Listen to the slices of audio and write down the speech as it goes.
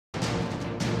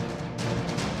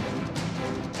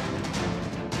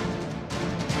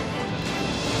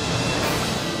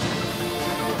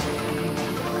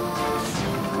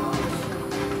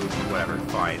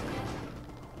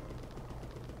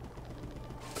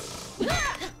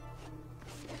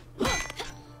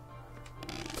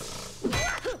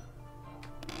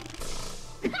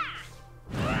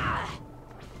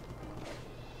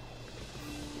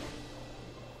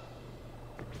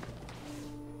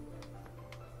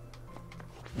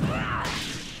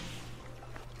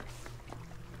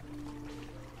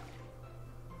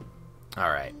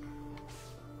Alright.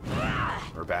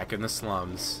 We're back in the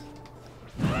slums.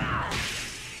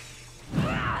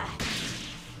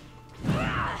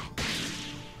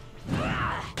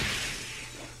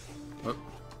 Oh.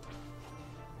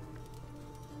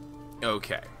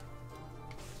 Okay.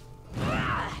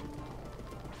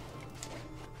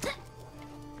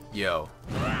 Yo.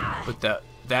 But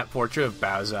that portrait of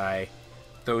Baozai,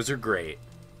 those are great.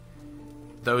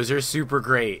 Those are super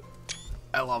great.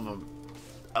 I love them.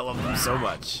 I love them so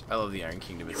much. I love the Iron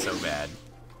Kingdom. It's so bad.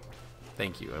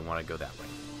 Thank you. I want to go that way.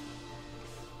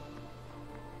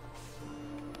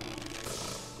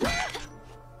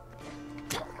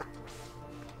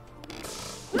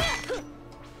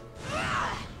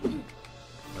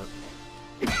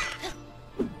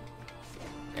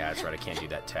 Yeah, that's right. I can't do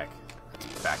that tech.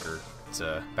 It's backer. It's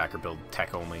a backer build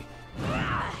tech only.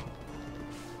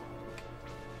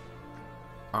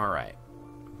 All right.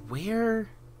 Where?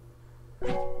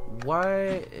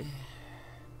 Why?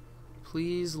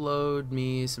 Please load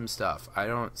me some stuff. I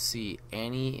don't see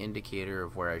any indicator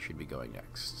of where I should be going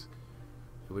next.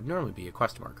 It would normally be a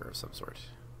quest marker of some sort.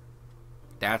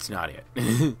 That's not it.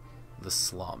 The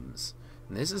slums.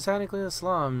 And this is technically the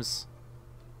slums.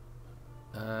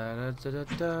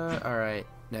 Alright,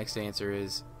 next answer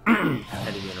is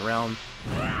head to the Inner Realm.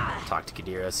 Talk to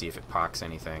Qadira, see if it pocs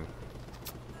anything.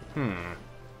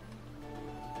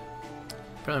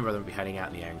 Probably my brother would be hiding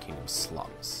out in the Iron Kingdom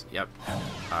slums. Yep.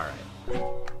 Alright.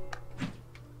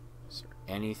 Is there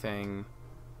anything?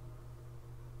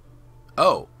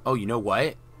 Oh! Oh, you know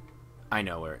what? I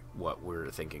know what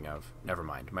we're thinking of. Never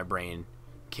mind. My brain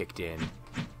kicked in.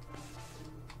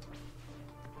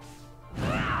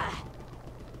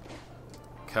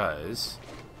 Because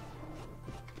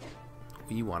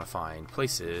we want to find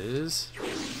places.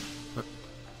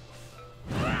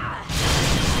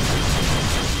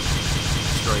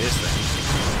 Destroy this thing.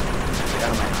 Get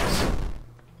out of my house.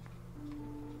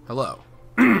 Hello.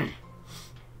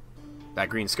 That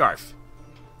green scarf.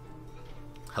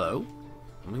 Hello?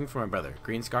 I'm looking for my brother.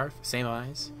 Green scarf? Same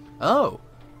eyes? Oh!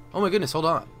 Oh my goodness, hold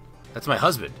on. That's my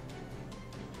husband.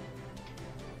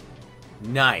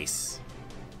 Nice.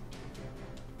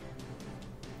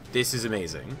 This is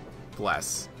amazing.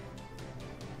 Bless.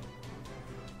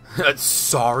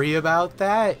 Sorry about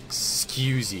that?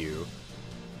 Excuse you.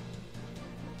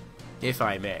 If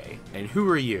I may. And who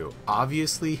are you?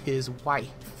 Obviously his wife.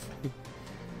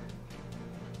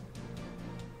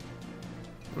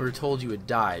 We were told you had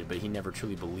died, but he never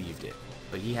truly believed it.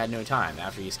 But he had no time.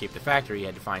 After he escaped the factory, he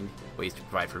had to find ways to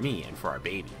provide for me and for our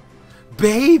baby.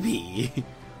 Baby!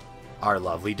 Our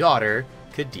lovely daughter,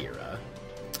 Qadira.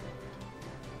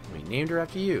 We named her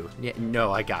after you. Yeah,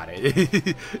 no, I got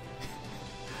it.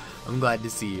 I'm glad to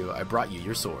see you. I brought you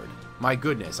your sword. My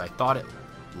goodness, I thought it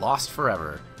lost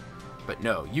forever. But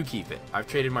no, you keep it. I've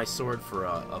traded my sword for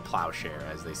a plowshare,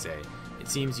 as they say. It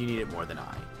seems you need it more than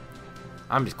I.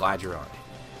 I'm just glad you're on it.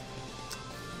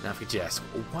 Now if I could just ask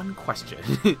one question.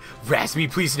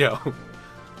 Rasmi, please no.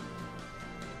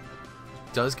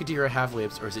 Does Qadira have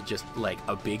lips, or is it just like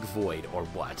a big void, or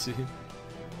what?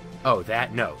 Oh,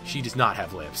 that? No, she does not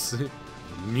have lips.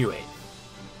 Knew it.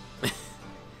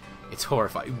 It's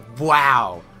horrifying.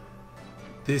 Wow.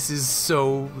 This is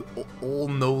so old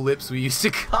no lips we used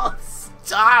to call.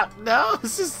 Stop! No,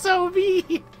 this is so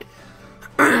mean.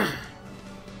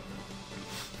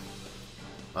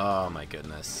 Oh my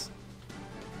goodness.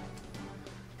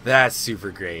 That's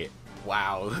super great.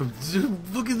 Wow.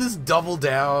 Look at this double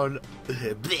down.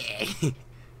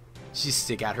 She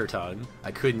stick out her tongue.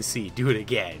 I couldn't see. Do it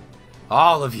again.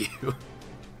 All of you.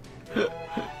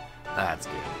 That's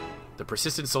good. The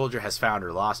persistent soldier has found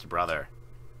her lost brother.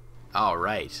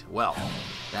 Alright. Well,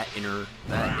 that inner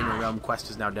realm quest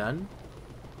is now done.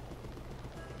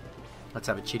 Let's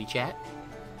have a chitty chat.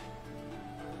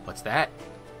 What's that?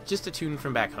 Just a tune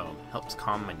from back home. Helps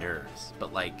calm my nerves.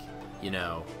 But like, you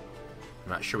know, I'm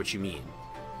not sure what you mean.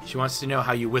 She wants to know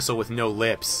how you whistle with no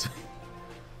lips.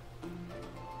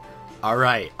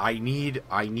 Alright, I need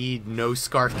no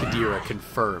Scarf Qadira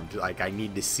confirmed. Like, I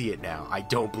need to see it now. I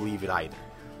don't believe it either.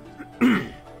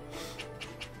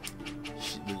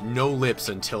 No lips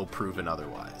until proven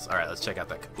otherwise. Alright, let's check out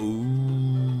that.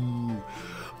 Ooh.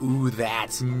 Ooh,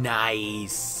 that's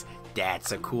nice.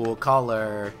 That's a cool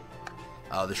color.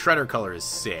 The Shredder color is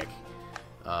sick.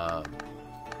 But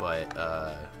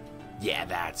Yeah,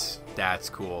 that's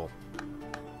cool.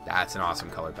 That's an awesome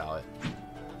color palette.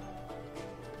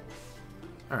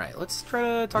 Alright, let's try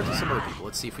to talk to some other people.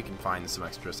 Let's see if we can find some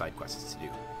extra side quests to do.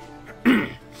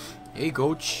 Hey,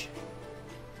 coach.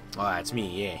 Oh, that's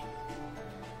me, yeah.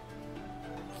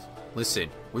 Listen,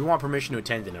 we want permission to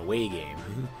attend an away game.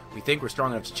 We think we're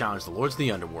strong enough to challenge the Lords of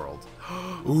the Underworld.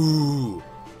 Ooh.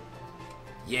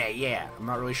 Yeah. I'm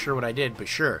not really sure what I did, but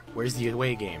sure. Where's the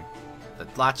away game? The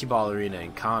Lachi Ball Arena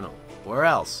in Kano. Where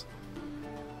else?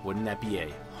 Wouldn't that be a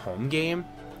home game?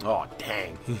 Oh,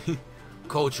 dang.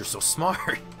 Coach, you're so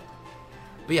smart.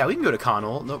 But yeah, we can go to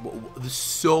Kano. No, there's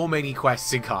so many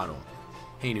quests in Kano.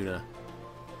 Hey, Nuna.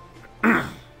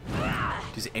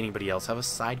 Does anybody else have a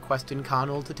side quest in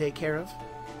Kano to take care of?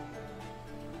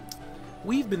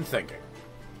 We've been thinking.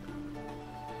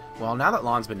 Well, now that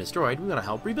Lon's been destroyed, we're gonna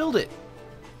help rebuild it.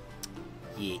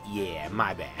 Yeah,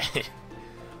 my bad.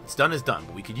 What's done is done,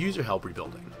 but we could use your help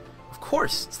rebuilding. Of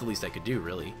course, it's the least I could do,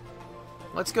 really.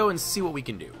 Let's go and see what we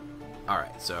can do.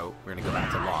 Alright, so we're gonna go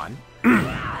back to Lon.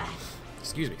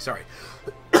 Excuse me, sorry.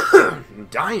 I'm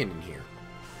dying in here.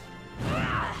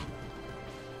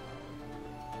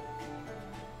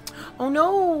 Oh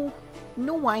no!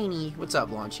 No whiny. What's up,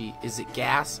 Launchy? Is it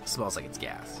gas? Smells like it's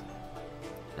gas.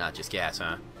 Not just gas,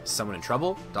 huh? Is someone in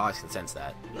trouble? Dogs can sense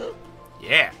that.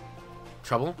 Yeah.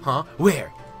 Trouble? Huh?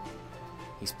 Where?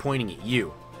 He's pointing at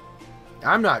you.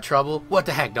 I'm not trouble. What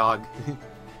the heck, dog?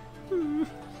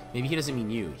 Maybe he doesn't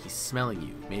mean you. He's smelling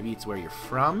you. Maybe it's where you're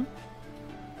from?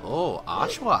 Oh,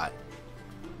 Ashwat.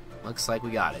 Looks like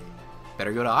we got it.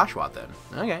 Better go to Ashwat then.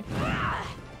 Okay.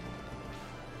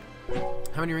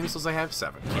 How many ring souls I have?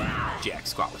 7. Can't jack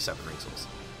squat with 7 ring souls.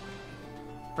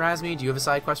 Razmi, do you have a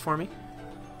side quest for me?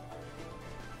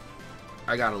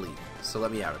 I gotta leave, so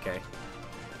let me out, okay?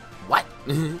 What?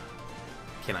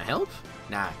 Can I help?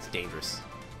 Nah, it's dangerous.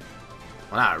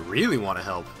 Well, now I really want to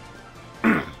help.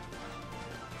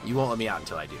 You won't let me out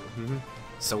until I do.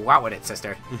 So what with it,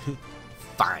 sister?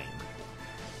 Fine.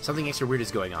 Something extra weird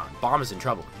is going on. Bomb is in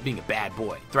trouble. He's being a bad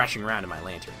boy, thrashing around in my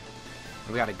lantern.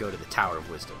 We gotta go to the Tower of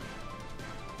Wisdom.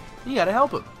 You gotta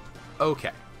help him.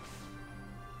 Okay.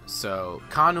 So,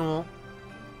 Kanul,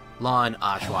 Lon,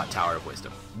 Ashwat, Tower of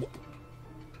Wisdom.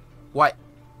 What?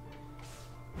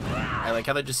 I like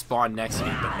how they just spawned next to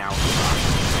me, but now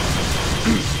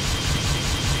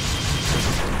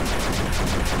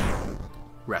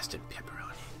Rested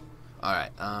pepperoni.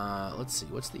 Alright, let's see.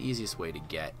 What's the easiest way to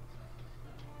get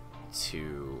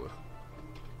to...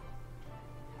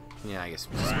 Yeah, I guess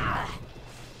we just go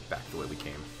back the way we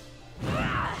came.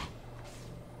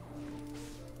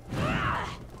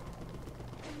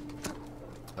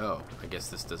 Oh, I guess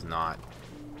this does not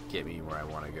get me where I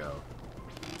want to go.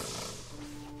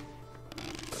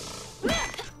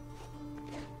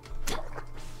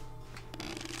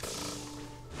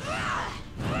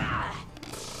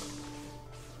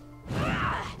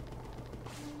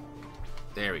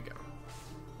 There we go.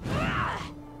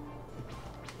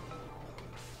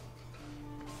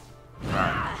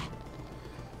 Alright.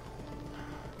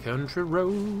 Country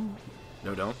road.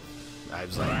 No, don't. I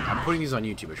was like, I'm putting these on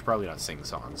YouTube. I should probably not sing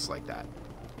songs like that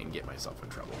and get myself in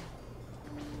trouble.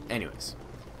 Anyways.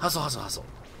 Hustle, hustle, hustle.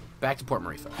 Back to Port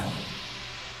Marifa.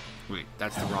 Wait,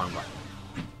 that's the wrong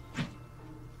button.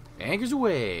 Anchors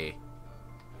away.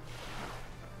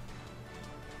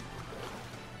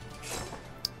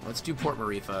 Let's do Port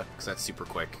Marifa, because that's super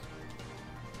quick.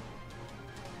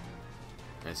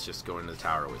 Let's just go into the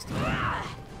Tower of Wisdom.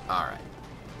 Alright.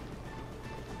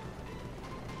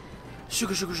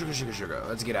 Sugar, sugar, sugar, sugar, sugar.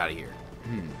 Let's get out of here.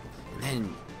 And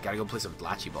then, gotta go play some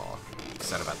Lachi Ball.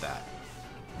 Excited about that.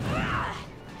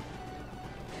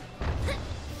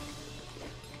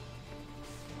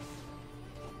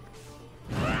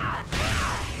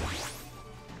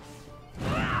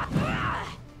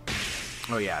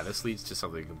 Oh yeah, this leads to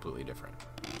something completely different.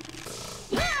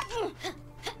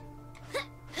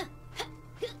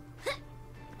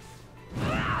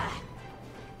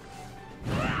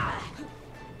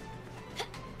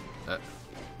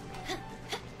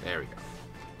 There we go.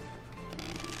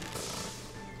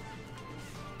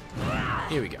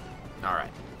 Here we go.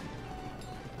 Alright.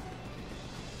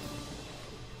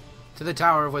 To the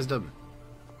Tower of Wisdom.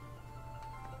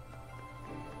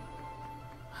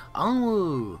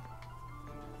 Oh!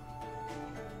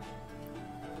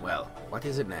 Well, what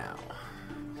is it now?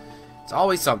 It's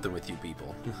always something with you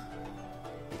people.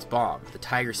 It's Bomb, the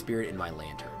tiger spirit in my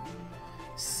lantern.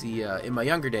 See, in my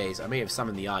younger days, I may have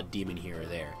summoned the odd demon here or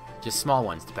there. Just small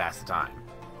ones to pass the time.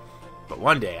 But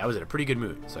one day, I was in a pretty good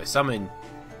mood, so I summoned...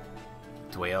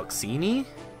 Dwayelxini?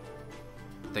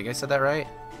 I think I said that right?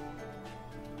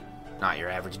 Not your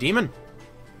average demon.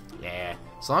 Yeah.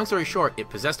 So long story short, it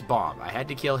possessed a bomb. I had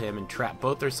to kill him and trap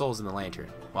both their souls in the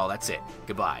lantern. Well, that's it.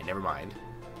 Goodbye. Never mind.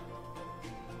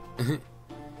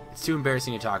 It's too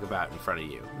embarrassing to talk about in front of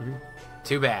you.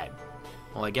 Too bad.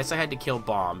 Well, I guess I had to kill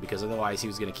Bomb, because otherwise he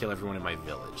was going to kill everyone in my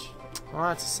village. Well,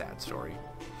 that's a sad story.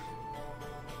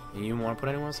 You didn't want to put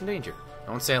anyone else in danger.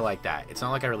 Don't say it like that. It's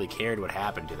not like I really cared what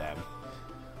happened to them.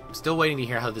 I'm still waiting to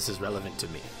hear how this is relevant to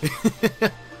me.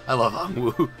 I love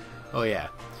Angwu. Oh, yeah.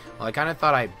 Well, I kind of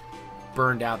thought I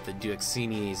burned out the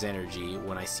Duoxini's energy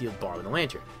when I sealed Bomb in the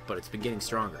lantern, but it's been getting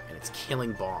stronger, and it's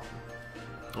killing Bomb.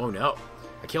 Oh, no.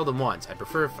 I killed him once. I'd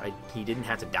prefer if he didn't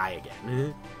have to die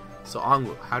again. So,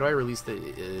 Angwu, how do I release the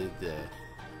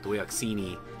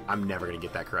Duoxini? I'm never going to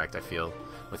get that correct, I feel,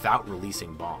 without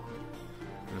releasing Bomb.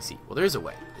 Let me see. Well, there's a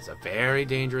way. It's a very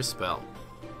dangerous spell.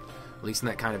 Releasing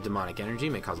that kind of demonic energy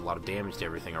may cause a lot of damage to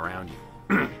everything around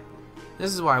you.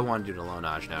 This is why I want to do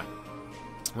Delonage now.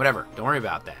 Whatever. Don't worry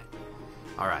about that.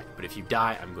 Alright, but if you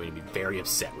die, I'm going to be very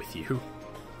upset with you.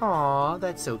 Aw,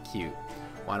 that's so cute.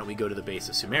 Why don't we go to the base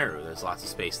of Sumeru? There's lots of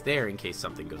space there in case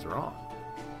something goes wrong.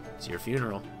 It's your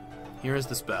funeral. Here is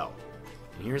the spell.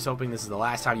 And here's hoping this is the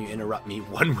last time you interrupt me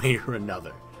one way or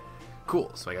another.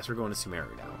 Cool, so I guess we're going to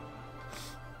Sumeru now.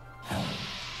 So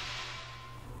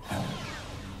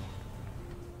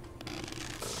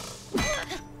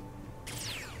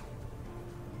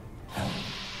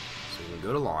we can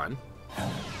go to Lawn.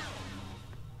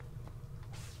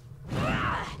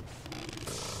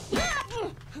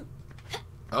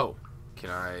 Oh, can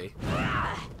I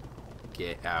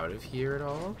get out of here at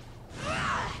all?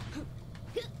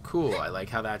 Cool, I like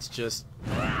how that's just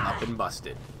up and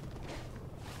busted.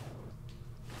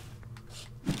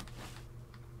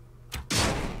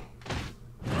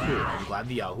 Cool, I'm glad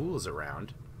the Yahoo's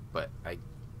around, but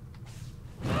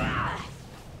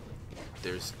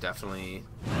there's definitely...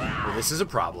 Well, this is a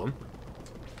problem.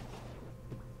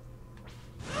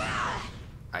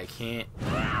 I can't...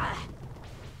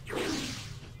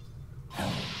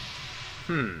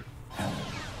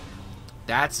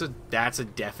 That's a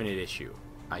definite issue.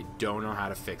 I don't know how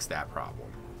to fix that problem.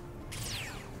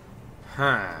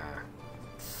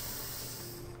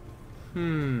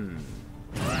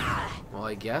 Well,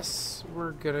 I guess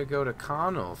we're gonna go to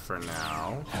Kano for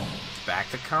now. Back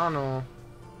to Kano.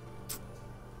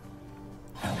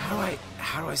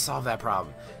 How do I solve that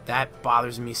problem? That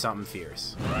bothers me something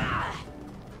fierce.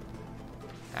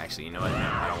 Actually, you know what? No,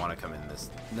 I don't want to come in this.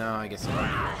 No, I guess I'm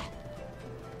already here.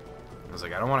 I was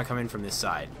like, I don't want to come in from this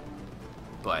side,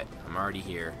 but I'm already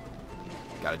here.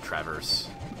 Gotta traverse.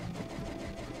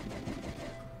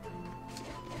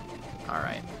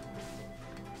 Alright.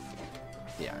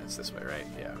 Yeah, it's this way, right?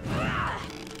 Yeah.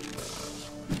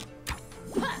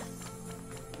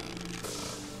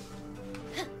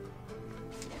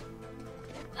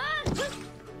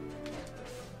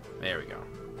 There we go.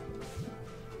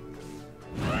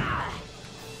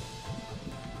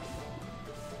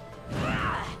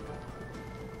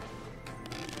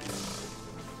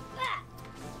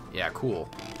 Yeah, cool.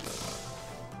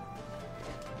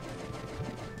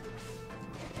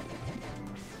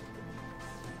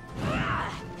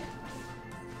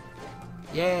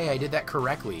 Yay, I did that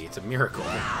correctly. It's a miracle.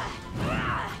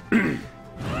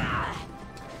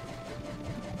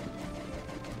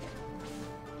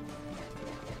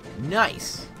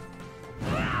 Nice.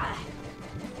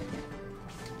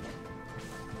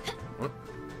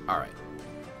 Alright.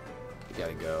 We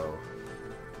gotta go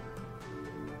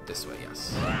this way,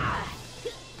 yes.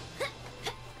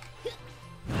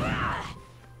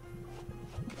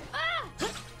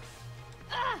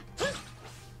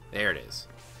 There it is.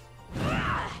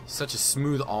 Such a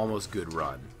smooth, almost good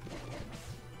run.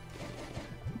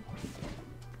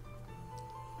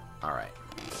 Alright.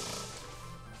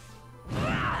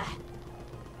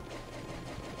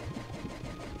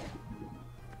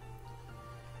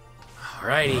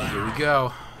 Alrighty, here we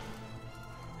go.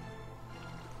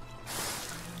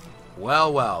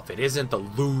 Well, well, if it isn't the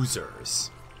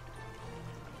losers.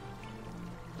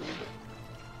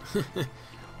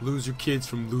 Loser kids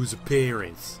from loser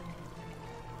parents.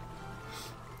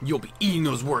 You'll be eating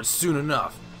those words soon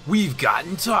enough. We've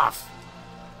gotten tough.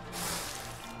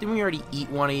 Didn't we already eat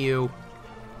one of you?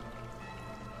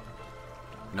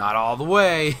 Not all the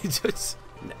way. Just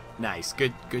nice.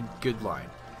 Good line.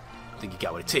 Think you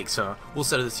got what it takes, huh? We'll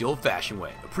settle this the old-fashioned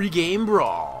way. A pre-game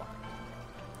brawl.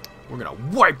 We're gonna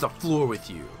wipe the floor with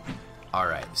you.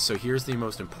 Alright, so here's the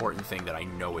most important thing that I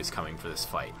know is coming for this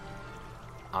fight.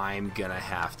 I'm gonna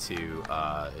have to,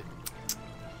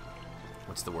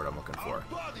 what's the word I'm looking for? Our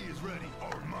body is ready.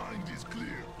 Our mind is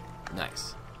clear.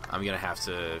 Nice. I'm gonna have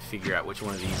to figure out which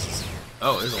one of these is...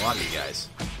 Oh, there's a lot of you guys.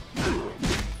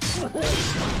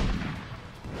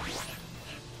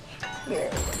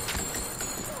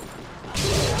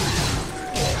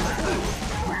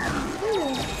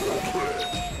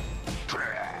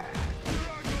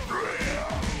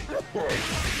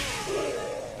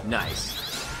 Nice.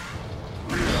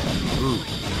 Ooh.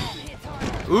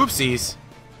 Oopsies.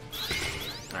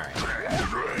 Alright.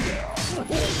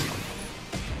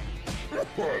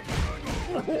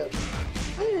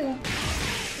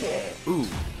 Ooh.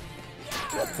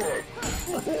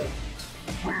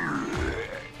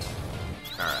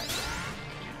 Alright.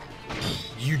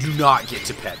 You do not get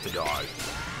to pet the dog.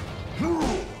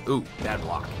 Ooh, bad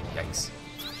block. Yikes.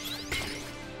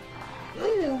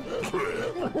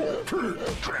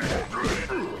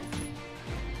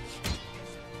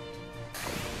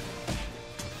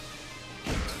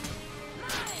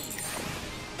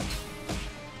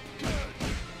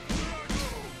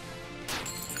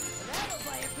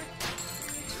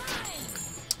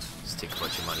 Let's take a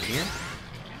bunch of money here.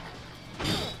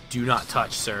 Do not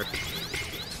touch, sir.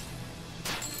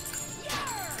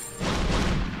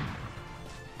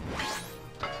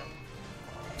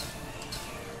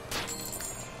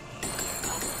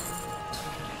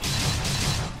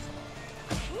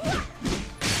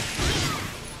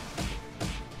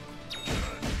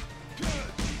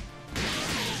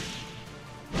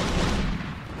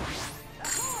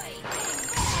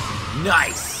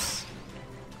 Nice!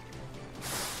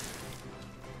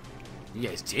 You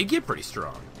guys did get pretty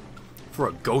strong. For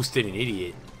a ghost and an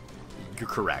idiot, you're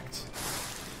correct.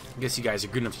 I guess you guys are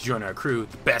good enough to join our crew,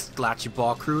 the best gotcha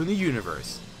ball crew in the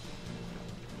universe.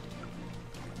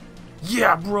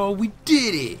 Yeah, bro, we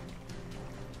did it!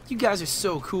 You guys are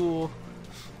so cool.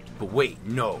 But wait,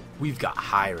 no, we've got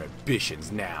higher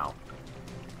ambitions now.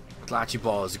 Gotcha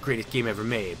Ball is the greatest game ever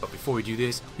made, but before we do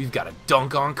this, we've got to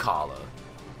dunk on Kala.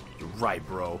 You're right,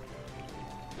 bro.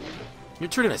 You're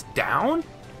turning us down?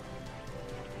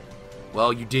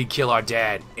 Well, you did kill our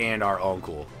dad and our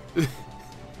uncle.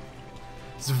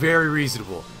 It's very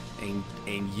reasonable.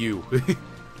 And you.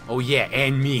 Oh yeah,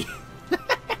 and me.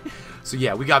 So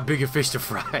yeah, we got bigger fish to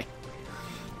fry.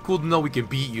 Cool to know we can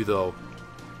beat you, though.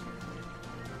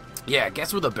 Yeah, I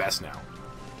guess we're the best now.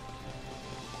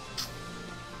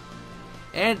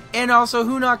 And also,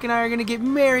 Hunok and I are gonna get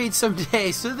married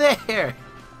someday, so there!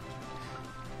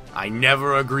 I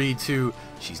never agreed to.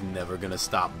 She's never gonna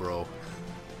stop, bro.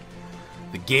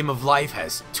 The game of life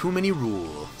has too many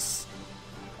rules.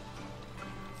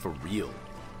 For real.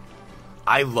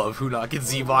 I love Hunok and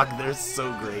Xiboch, they're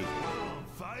so great.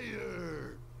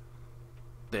 Fire!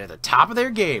 They're at the top of their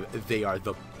game. They are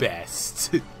the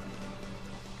best.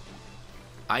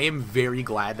 I am very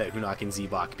glad that Hunok and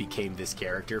Xiboch became this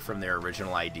character from their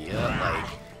original idea. Like,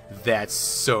 that's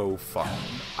so fun.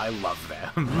 I love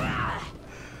them.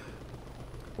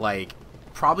 Like,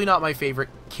 probably not my favorite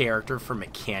character for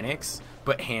mechanics,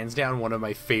 but hands down one of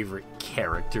my favorite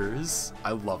characters.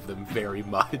 I love them very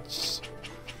much.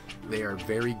 They are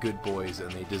very good boys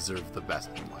and they deserve the best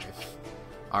in life.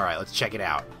 Alright, let's check it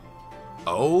out.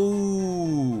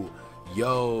 Oh,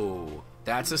 yo,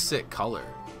 that's a sick color.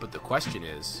 But the question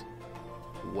is,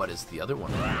 what is the other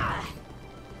one like?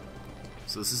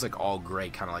 So this is like all gray,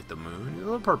 kind of like the moon, a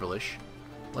little purplish.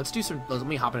 Let's do some. Let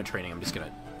me hop into training. I'm just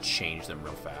gonna change them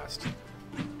real fast.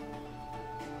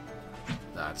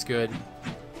 That's good.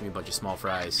 Give me a bunch of small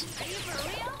fries.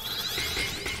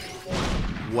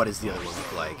 What does the other one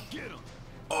look like?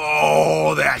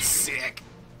 Oh, that's sick.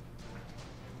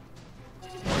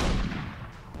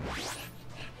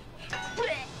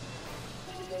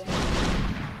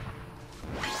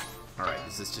 Alright,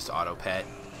 is this just auto pet?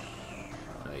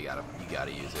 No, you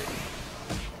gotta use it.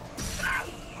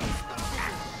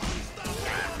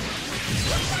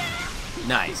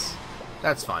 Nice.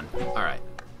 That's fun. Alright.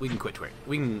 We can quit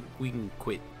training. We can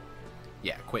quit.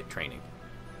 Yeah, quit training.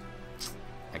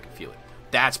 I can feel it.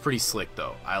 That's pretty slick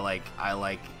though. I like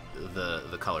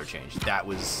the color change.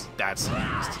 That's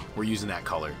used. We're using that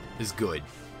color. It's good.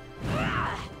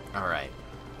 Alright.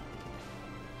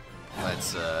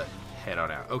 Let's head on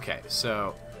out. Okay,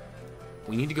 so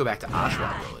we need to go back to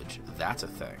Ashwa Village. That's a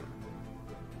thing.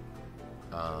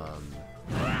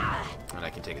 And I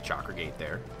can take a chakra gate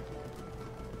there.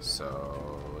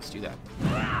 So let's do that.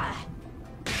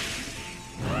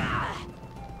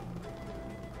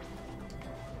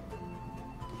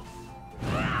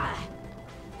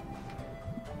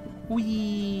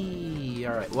 Whee!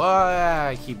 Alright, well,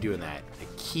 I keep doing that. I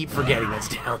keep forgetting that's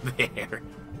down there.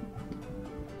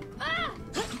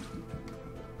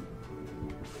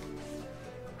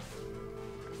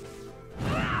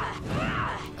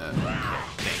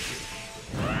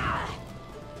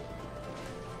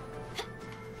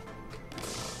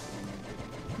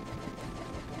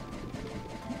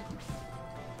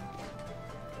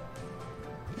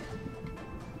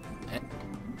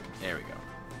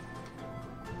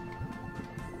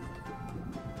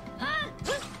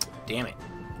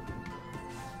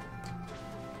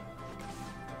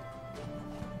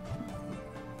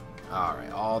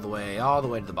 Alright, all the way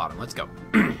to the bottom. Let's go.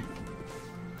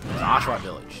 It's Oshawott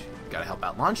Village. Gotta help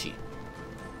out Lanchi.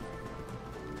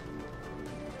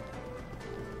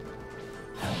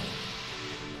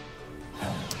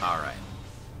 Alright.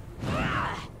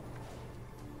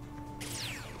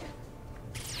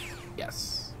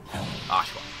 Yes.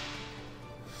 Oshawott.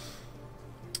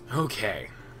 Okay.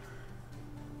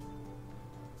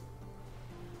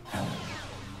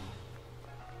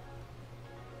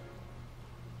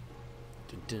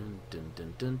 Dun, dun,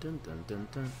 dun, dun, dun, dun, dun,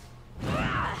 dun.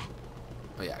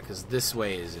 Oh yeah, because this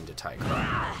way is into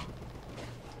Tycron.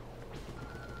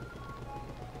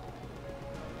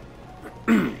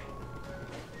 Kinda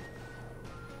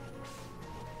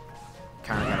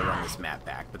gotta run this map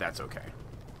back, but that's okay.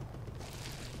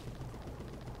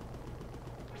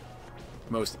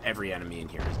 Most every enemy in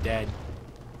here is dead.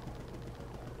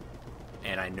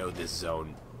 And I know this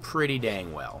zone pretty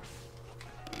dang well.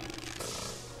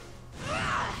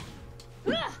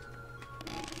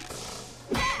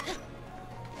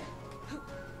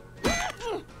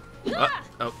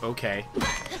 Oh, okay.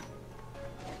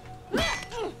 I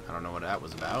don't know what that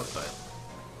was about, but...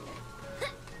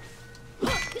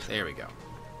 There we go.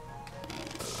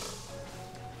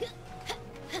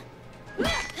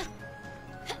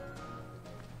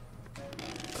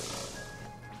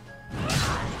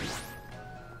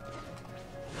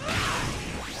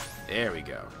 There we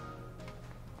go.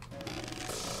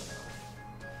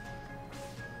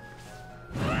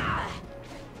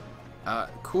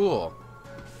 Cool.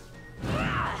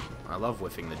 I love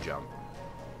whiffing the jump.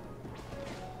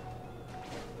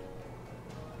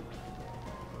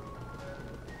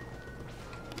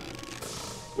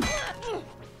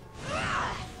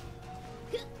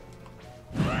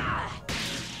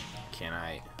 Can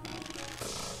I?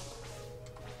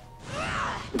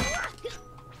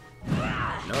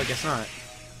 No, I guess not.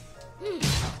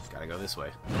 Gotta go this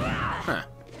way. Huh.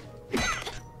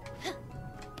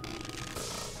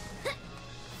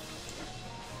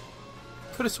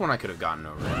 Could have sworn I could have gotten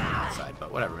over on that side,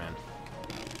 but whatever, man.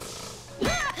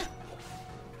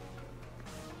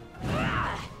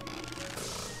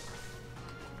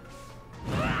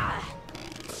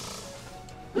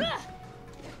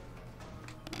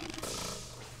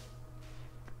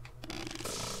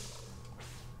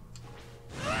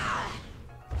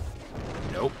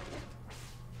 Nope.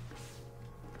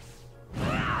 You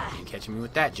ain't catching me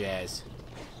with that jazz.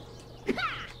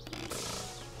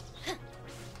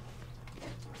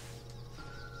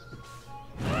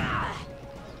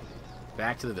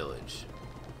 Back to the village.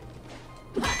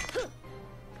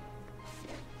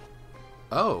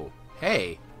 Oh,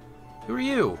 hey. Who are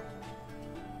you?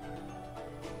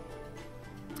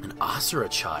 An Asura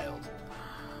child.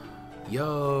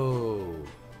 Yo.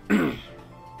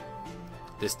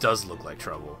 This does look like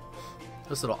trouble.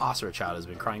 This little Asura child has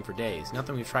been crying for days.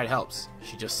 Nothing we've tried helps.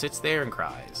 She just sits there and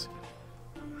cries.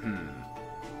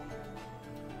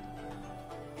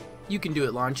 You can do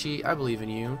it, Lanchi. I believe in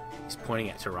you. He's pointing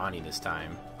at Tirani this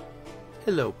time.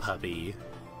 Hello, puppy.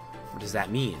 What does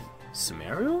that mean?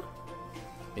 Sumeru?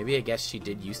 Maybe I guess she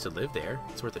did used to live there.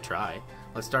 It's worth a try.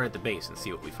 Let's start at the base and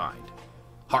see what we find.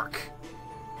 Hark!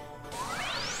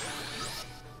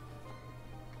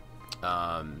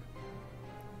 I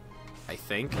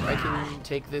think I can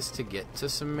take this to get to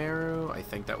Sumeru. I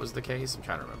think that was the case. I'm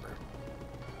trying to remember.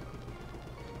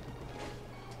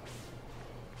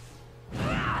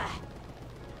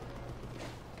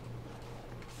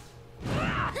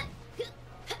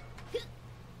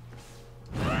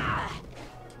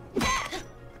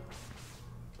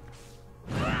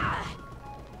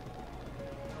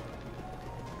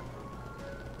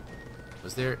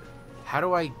 Was there... How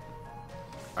do I...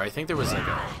 I think there was like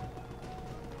a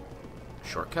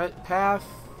shortcut path,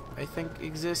 I think,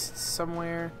 exists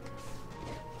somewhere.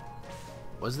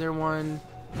 Was there one?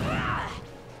 I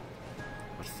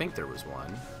think there was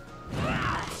one.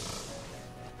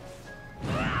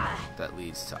 That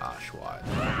leads to Oshawott.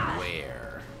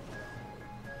 Where?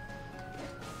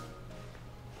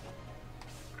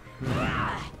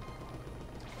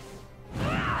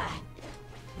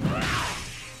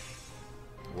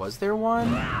 Was there one?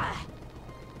 I'm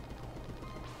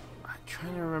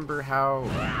trying to remember how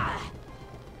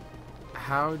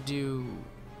do...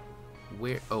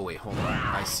 Where... Oh, wait, hold on.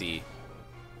 I see.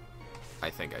 I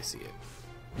think I see it.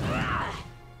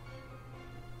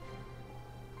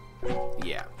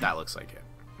 Yeah, that looks like it.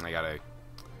 I gotta...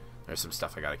 There's some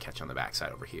stuff I gotta catch on the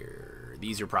backside over here.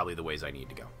 These are probably the ways I need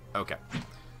to go. Okay.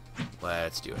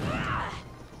 Let's do it.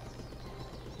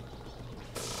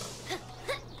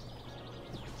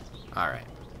 Alright.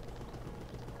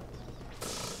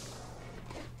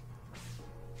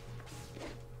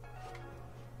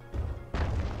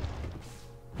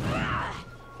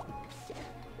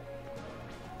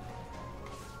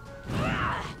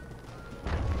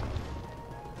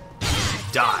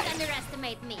 die. Don't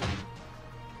underestimate me.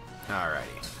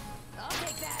 Alrighty. I'll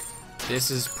take that.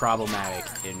 This is problematic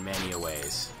in many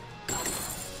ways.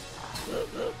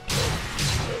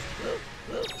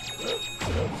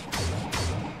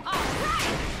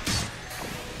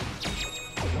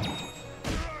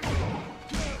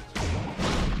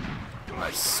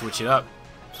 Let's switch it up.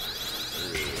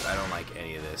 I don't like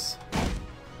any of this.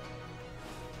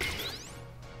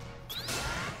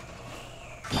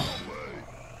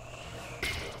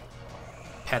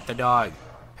 Pet the dog.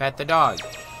 Pet the dog.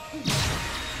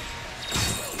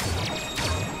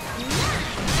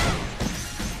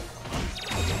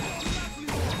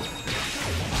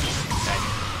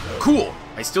 Cool.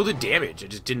 I still did damage. I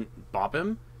just didn't bop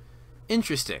him.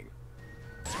 Interesting.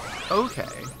 Okay.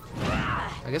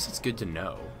 I guess it's good to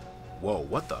know. Whoa,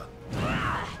 what the?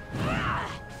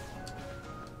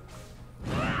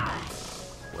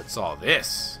 What's all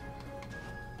this?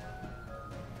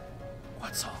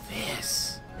 What's all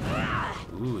this?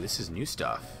 Ooh, this is new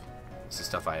stuff. This is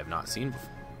stuff I have not seen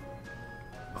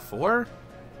before.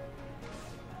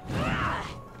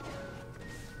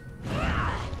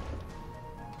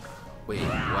 Wait,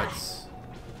 what's...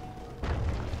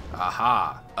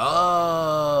 Aha.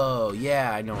 Oh,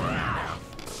 yeah, I know where I'm at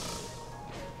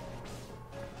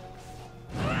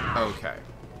now. Okay.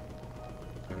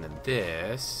 And then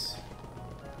this,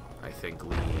 I think,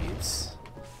 leads...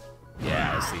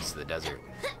 Yeah, this leads to the desert.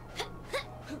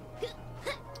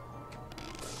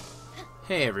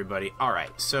 Hey everybody.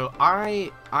 Alright, so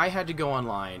I had to go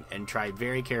online and try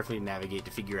very carefully to navigate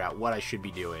to figure out what I should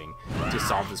be doing to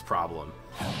solve this problem.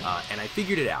 And I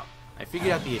figured it out. I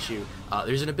figured out the issue.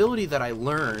 There's an ability that I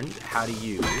learned how to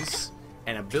use,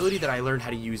 an ability that I learned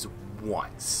how to use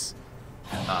once,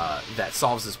 that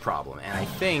solves this problem. And I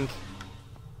think,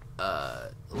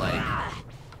 like,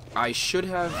 I should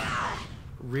have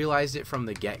realized it from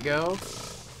the get-go.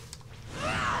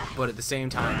 But at the same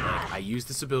time, like, I used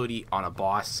this ability on a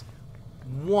boss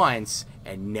once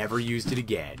and never used it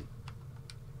again.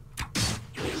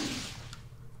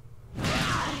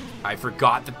 I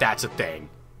forgot that that's a thing.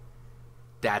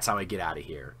 That's how I get out of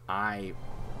here. I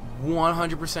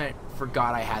 100%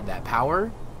 forgot I had that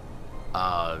power.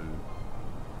 I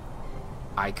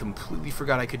completely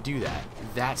forgot I could do that.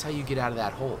 That's how you get out of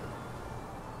that hole.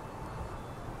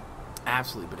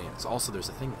 Absolutely bananas. Also, there's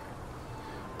a thing there.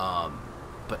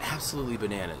 But absolutely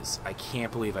bananas. I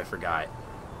can't believe I forgot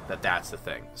that that's the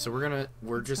thing. So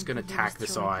we're just gonna tack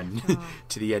this on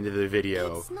to the end of the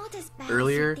video. It's not as bad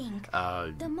Earlier, as you think.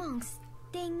 The monks,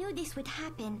 they knew this would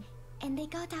happen, and they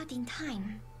got out in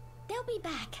time. They'll be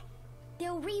back.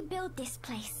 They'll rebuild this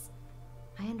place.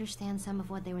 I understand some of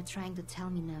what they were trying to tell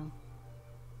me now.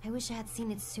 I wish I had seen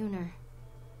it sooner.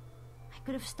 I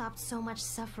could have stopped so much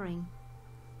suffering.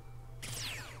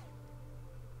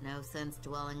 No sense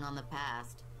dwelling on the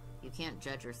past. You can't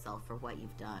judge yourself for what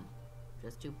you've done.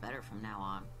 Just do better from now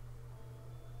on.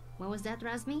 What was that,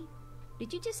 Razmi?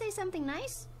 Did you just say something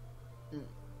nice?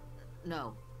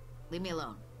 No. Leave me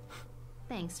alone.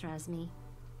 Thanks, Razmi.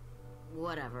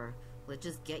 Whatever. Let's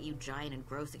just get you giant and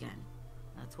gross again.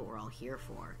 That's what we're all here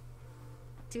for.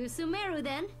 To Sumeru,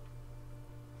 then.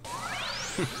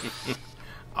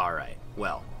 Alright,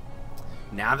 well,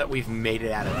 now that we've made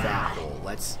it out of that hole,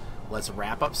 let's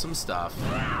wrap up some stuff.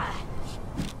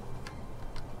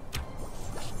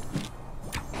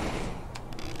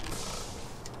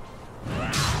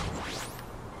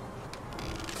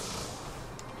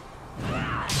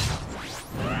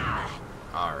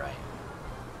 Alright.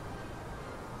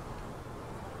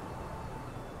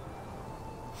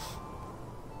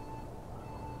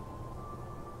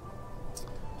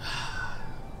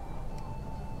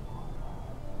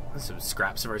 Some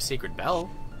scraps of our sacred bell.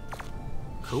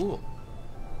 Cool.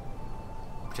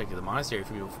 Protected the monastery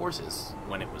from evil forces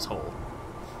when it was whole.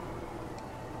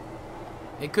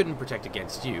 It couldn't protect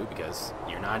against you because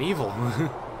you're not evil.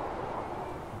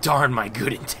 Darn my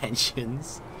good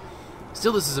intentions.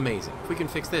 Still, this is amazing. If we can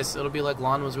fix this, it'll be like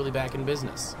Lon was really back in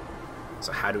business.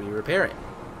 So how do we repair it?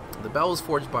 The bell was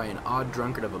forged by an odd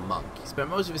drunkard of a monk. He spent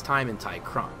most of his time in Tai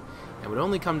Kron and would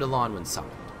only come to Lon when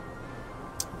summoned.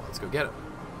 Well, let's go get him.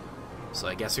 So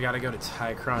I guess we gotta go to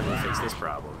Tai Kron to fix this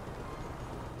problem.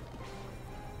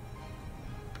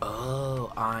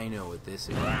 Oh, I know what this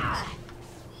is.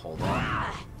 Hold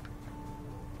on.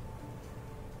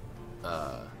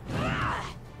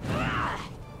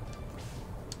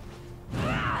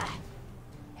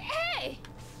 Hey!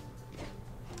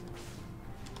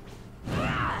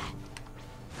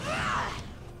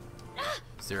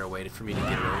 Is there a way for me to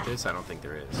get away with this? I don't think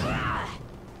there is.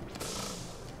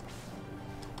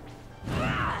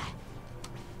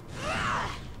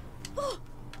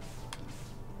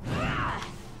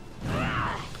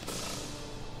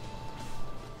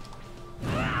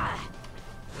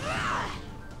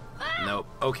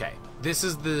 Okay,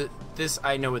 this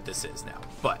I know what this is now,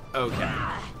 but okay.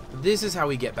 This is how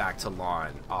we get back to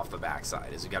Lon off the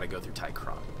backside, is we gotta go through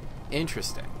Tykrong.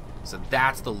 Interesting. So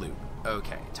that's the loop.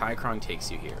 Okay, Tykrong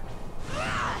takes you here.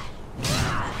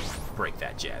 Break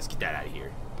that, Jazz. Get that out of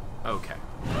here. Okay.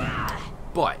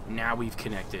 But now we've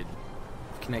connected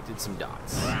some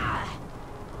dots.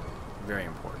 Very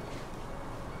important.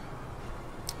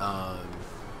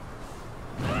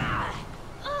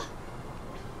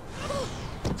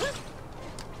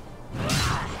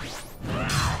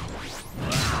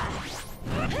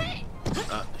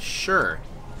 Sure.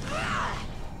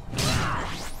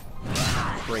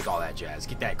 Break all that, Jazz.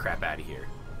 Get that crap out of here.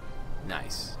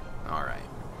 Nice. Alright.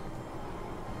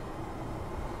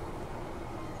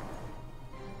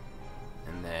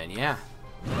 And then, yeah.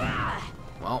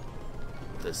 Well,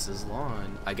 this is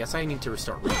Lon. I guess I need to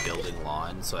start rebuilding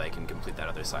Lon so I can complete that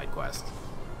other side quest.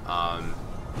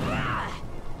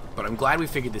 But I'm glad we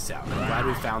figured this out. I'm glad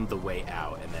we found the way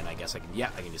out, and then I guess I can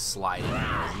just slide in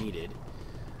as needed.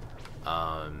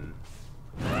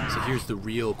 So here's the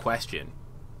real question.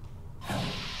 I'm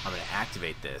gonna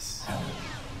activate this,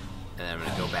 and then I'm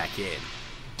gonna go back in.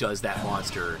 Does that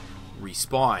monster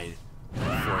respawn,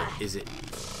 or is it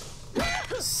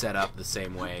set up the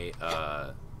same way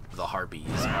the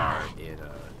harpies are in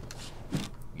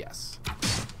yes.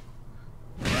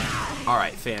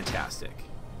 Alright, fantastic.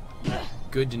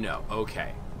 Good to know.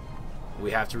 Okay.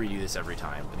 We have to redo this every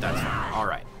time, but that's fine.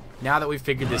 Alright. Now that we've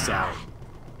figured this out,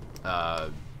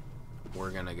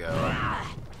 we're gonna go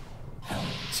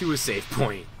to a save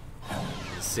point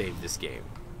and save this game.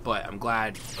 But I'm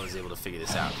glad I was able to figure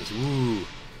this out, because ooh,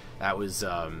 that was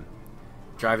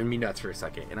driving me nuts for a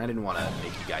second, and I didn't want to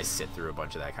make you guys sit through a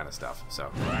bunch of that kind of stuff.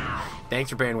 So thanks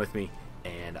for bearing with me,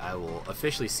 and I will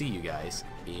officially see you guys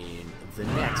in the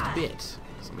next bit. So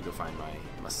let me go find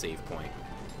my save point.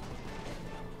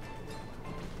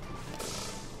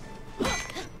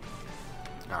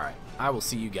 Alright, I will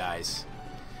see you guys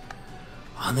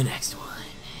on the next one.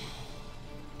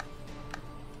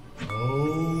 Oh.